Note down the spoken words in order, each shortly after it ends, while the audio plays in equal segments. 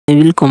I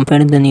will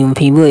compare the new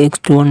Vivo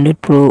X200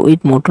 Pro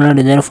with Motorola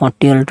Razr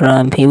 40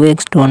 Ultra. Vivo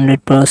X200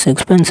 Pro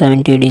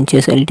 6.78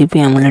 inches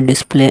LTP AMOLED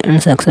display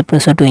and success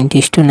ratio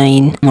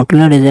 20:9.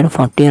 Motorola Razr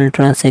 40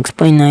 Ultra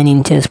 6.9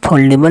 inches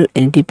foldable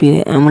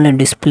LTP AMOLED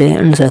display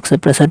and success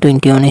ratio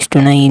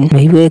 21:9.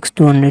 Vivo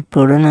X200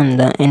 Pro run on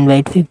the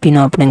Android 15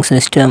 operating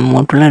system.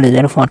 Motorola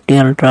Razr 40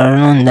 Ultra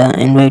run on the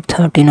Android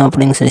 13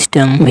 operating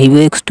system. Vivo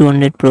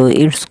X200 Pro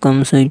it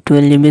comes with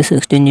 12GB,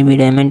 16GB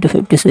RAM and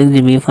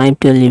 56GB,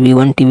 512GB,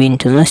 1TB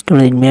internal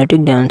storage, battery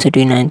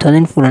density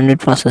 9400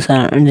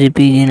 processor and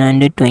GPU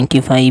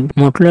 925.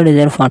 Motorola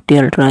Razr 40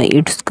 Ultra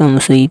it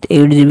comes with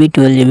 8GB,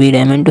 12GB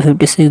RAM and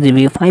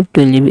 56GB,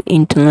 512GB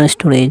internal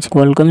storage,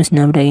 Qualcomm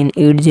Snapdragon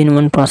 8 Gen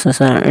 1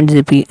 processor and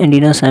GPU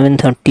Adreno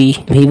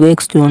 730. Vivo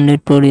X200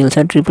 Pro real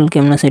triple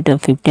camera setup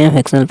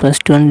 50MP plus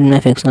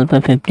 200MP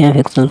plus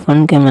 50MP,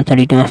 front camera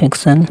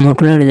 32MP.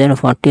 Motorola Razr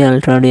 40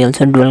 Ultra real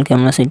dual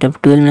camera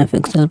setup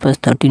 12MP plus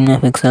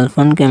 13MP,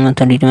 front camera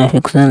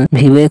 32MP.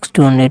 Vivo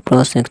X200 Pro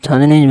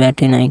 6000mAh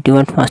battery,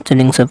 90W fast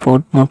charging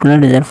support. Motorola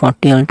Razr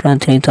 40 Ultra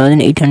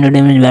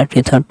 3800mAh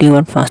battery,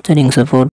 30W fast charging support.